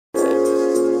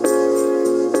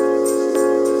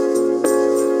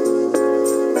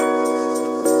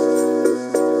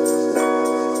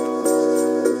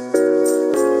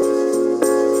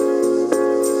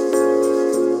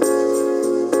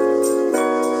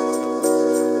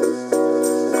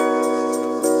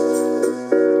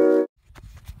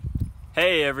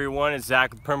Hey everyone, it's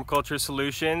Zach with Permaculture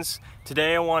Solutions.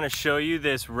 Today I want to show you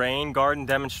this rain garden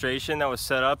demonstration that was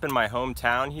set up in my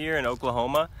hometown here in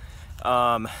Oklahoma.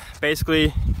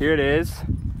 Basically, here it is,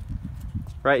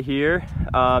 right here.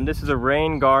 This is a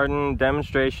rain garden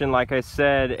demonstration, like I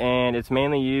said, and it's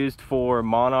mainly used for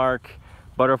Monarch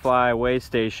butterfly way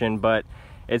station, but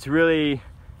it's really,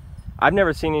 I've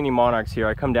never seen any monarchs here.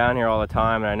 I come down here all the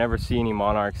time and I never see any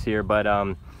monarchs here, but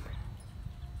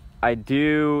I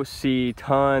do see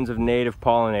tons of native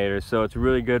pollinators, so it's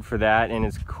really good for that, and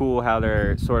it's cool how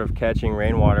they're sort of catching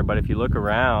rainwater. But if you look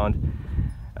around,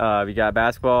 you got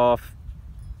basketball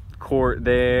court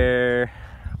there.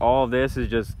 All of this is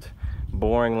just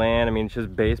boring land. I mean, it's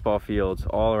just baseball fields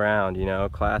all around, you know,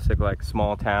 classic like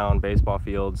small town baseball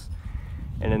fields.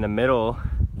 And in the middle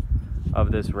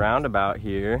of this roundabout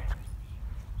here,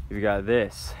 you've got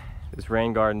this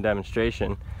rain garden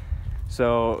demonstration.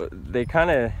 So they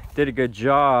kind of did a good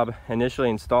job initially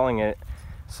installing it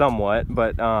somewhat,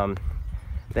 but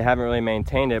they haven't really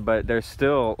maintained it. But there's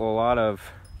still a lot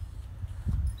of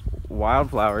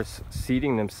wildflowers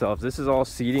seeding themselves. This is all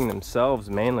seeding themselves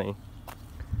mainly.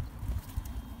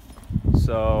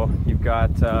 So you've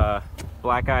got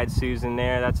black-eyed Susan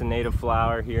there. That's a native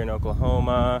flower here in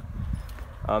Oklahoma.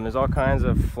 There's all kinds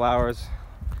of flowers.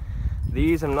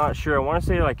 These, I'm not sure. I want to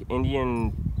say like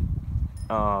Indian.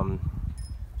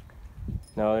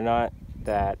 No, they're not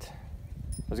that.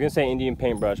 I was gonna say Indian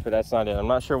paintbrush, but that's not it. I'm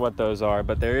not sure what those are,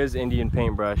 but there is Indian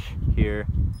paintbrush here.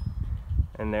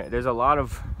 And there's a lot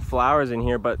of flowers in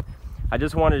here, but I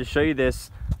just wanted to show you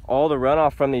this. All the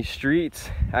runoff from these streets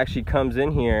actually comes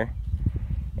in here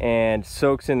and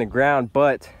soaks in the ground,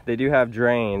 but they do have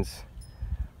drains,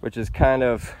 which is kind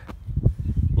of,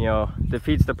 you know,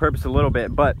 defeats the purpose a little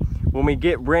bit. But when we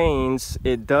get rains,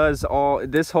 it does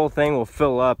this whole thing will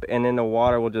fill up, and then the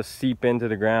water will just seep into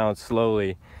the ground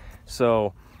slowly.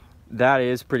 So that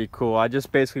is pretty cool. I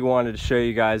just basically wanted to show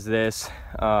you guys this,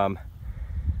 a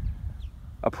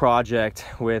project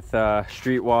with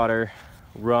street water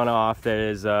runoff that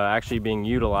is actually being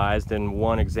utilized, and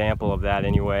one example of that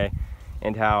anyway,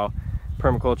 and how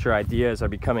permaculture ideas are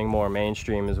becoming more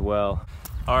mainstream as well.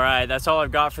 Alright, that's all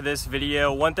I've got for this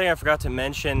video. One thing I forgot to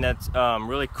mention that's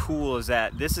really cool is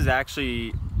that this is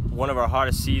actually one of our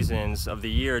hottest seasons of the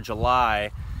year, July,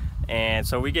 and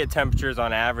so we get temperatures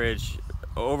on average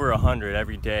over 100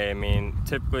 every day. I mean,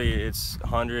 typically it's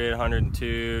 100, 102,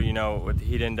 you know, with the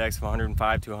heat index of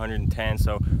 105 to 110,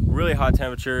 so really hot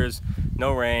temperatures,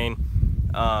 no rain,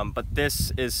 but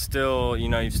this is still, you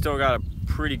know, you've still got a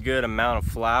pretty good amount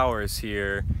of flowers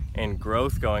here and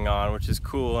growth going on, which is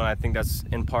cool. And I think that's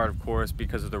in part, of course,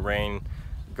 because of the rain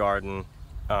garden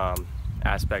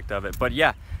aspect of it. But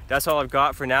yeah, that's all I've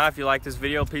got for now. If you like this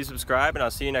video, please subscribe, and I'll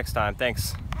see you next time.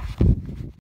 Thanks.